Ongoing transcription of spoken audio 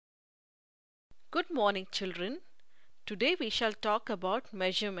Good morning, children. Today we shall talk about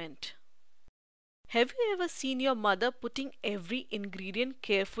measurement. Have you ever seen your mother putting every ingredient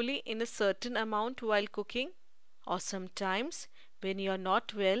carefully in a certain amount while cooking? Or sometimes, when you are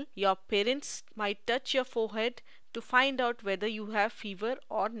not well, your parents might touch your forehead to find out whether you have fever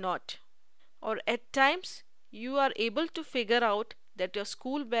or not. Or at times, you are able to figure out that your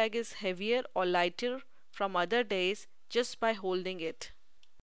school bag is heavier or lighter from other days just by holding it.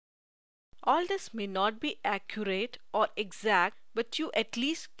 All this may not be accurate or exact, but you at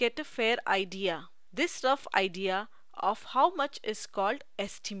least get a fair idea. This rough idea of how much is called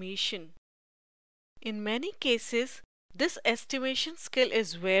estimation. In many cases, this estimation skill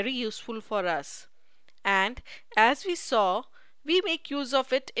is very useful for us. And as we saw, we make use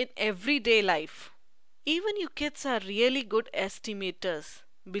of it in everyday life. Even you kids are really good estimators,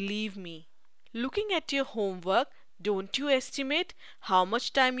 believe me. Looking at your homework, don't you estimate how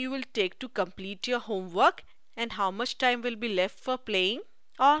much time you will take to complete your homework and how much time will be left for playing?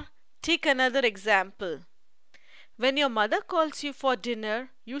 Or take another example. When your mother calls you for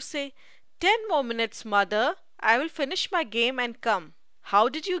dinner, you say, 10 more minutes, mother, I will finish my game and come. How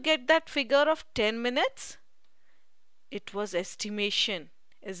did you get that figure of 10 minutes? It was estimation,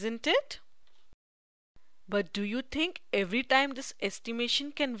 isn't it? But do you think every time this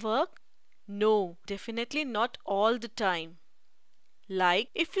estimation can work? No, definitely not all the time. Like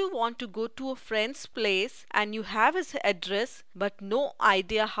if you want to go to a friend's place and you have his address but no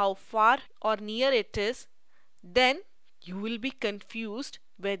idea how far or near it is, then you will be confused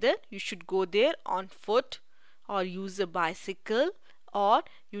whether you should go there on foot or use a bicycle or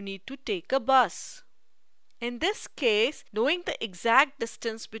you need to take a bus. In this case, knowing the exact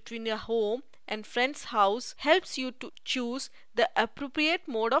distance between your home and friend's house helps you to choose the appropriate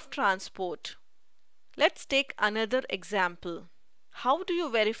mode of transport. Let's take another example. How do you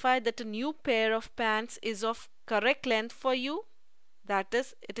verify that a new pair of pants is of correct length for you? That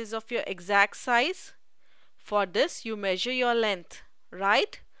is, it is of your exact size. For this, you measure your length,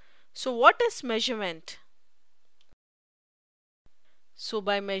 right? So what is measurement? So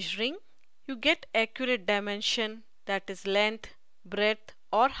by measuring, you get accurate dimension, that is length, breadth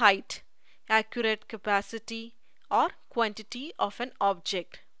or height, accurate capacity or quantity of an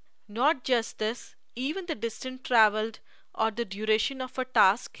object. Not just this, even the distance traveled or the duration of a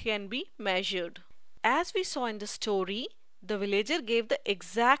task can be measured. As we saw in the story, the villager gave the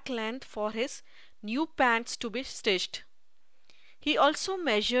exact length for his new pants to be stitched. He also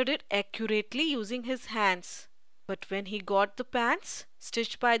measured it accurately using his hands. But when he got the pants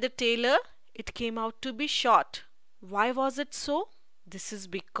stitched by the tailor, it came out to be short. Why was it so? This is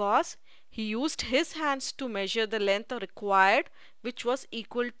because he used his hands to measure the length required, which was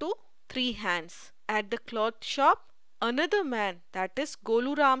equal to 3 hands. At the cloth shop, another man, that is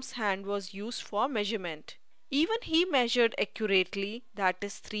Goluram's hand, was used for measurement. Even he measured accurately, that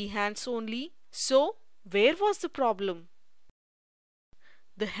is 3 hands only. So, where was the problem?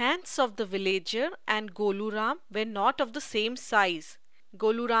 The hands of the villager and Goluram were not of the same size.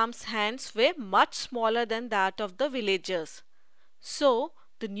 Goluram's hands were much smaller than that of the villagers. So,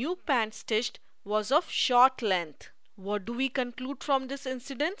 the new pant stitched was of short length. What do we conclude from this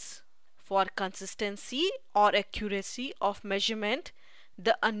incident? For consistency or accuracy of measurement,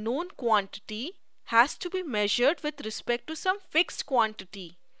 the unknown quantity has to be measured with respect to some fixed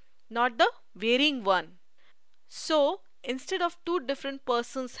quantity, not the varying one. So, instead of two different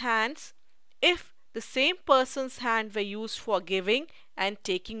persons' hands, if the same person's hand were used for giving and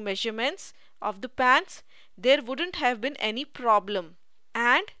taking measurements of the pants, there wouldn't have been any problem,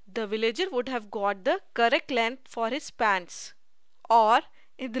 and the villager would have got the correct length for his pants. Or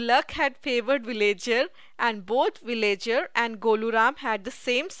if the luck had favored villager and both villager and Goluram had the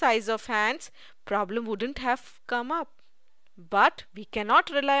same size of hands, problem wouldn't have come up. But we cannot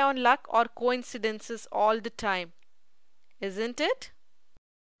rely on luck or coincidences all the time, isn't it?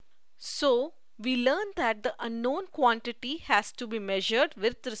 So, we learned that the unknown quantity has to be measured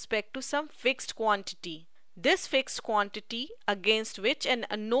with respect to some fixed quantity. This fixed quantity against which an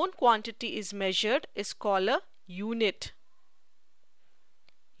unknown quantity is measured is called a unit.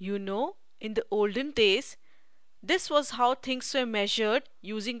 You know, in the olden days, this was how things were measured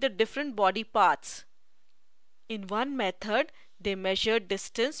using the different body parts. In one method, they measured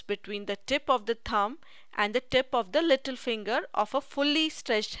distance between the tip of the thumb and the tip of the little finger of a fully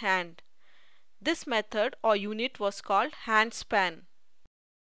stretched hand. This method or unit was called hand span.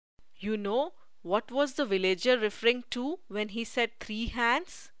 You know what was the villager referring to when he said 3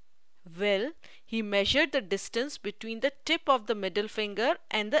 hands? Well, he measured the distance between the tip of the middle finger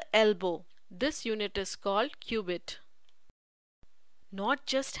and the elbow. This unit is called cubit. Not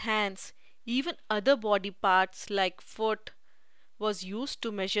just hands, Even other body parts like foot was used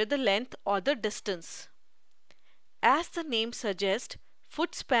to measure the length or the distance. As the name suggests,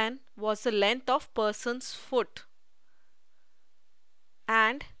 foot span was the length of person's foot,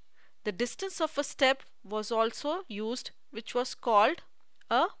 and the distance of a step was also used, which was called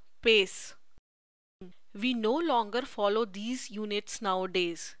a pace. We no longer follow these units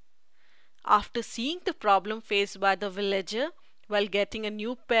nowadays. After seeing the problem faced by the villager while getting a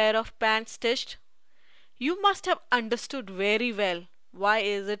new pair of pants stitched, you must have understood very well why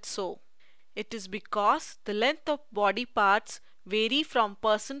is it so. It is because the length of body parts vary from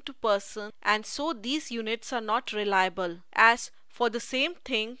person to person, and so these units are not reliable, as for the same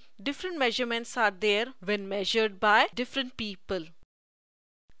thing different measurements are there when measured by different people.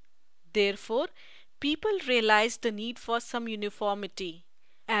 Therefore, people realized the need for some uniformity.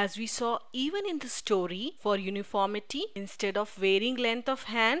 As we saw even in the story, for uniformity, instead of varying length of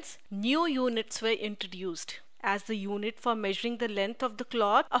hands, new units were introduced. As the unit for measuring the length of the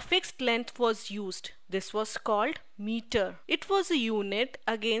cloth, a fixed length was used. This was called meter. It was a unit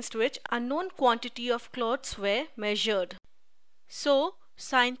against which unknown quantity of cloths were measured. So,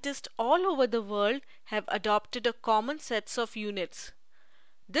 scientists all over the world have adopted a common sets of units.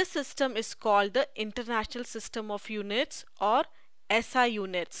 This system is called the International System of Units, or SI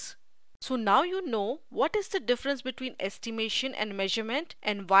units. So now you know what is the difference between estimation and measurement,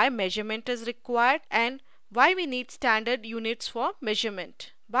 and why measurement is required, and why we need standard units for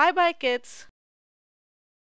measurement. Bye bye kids.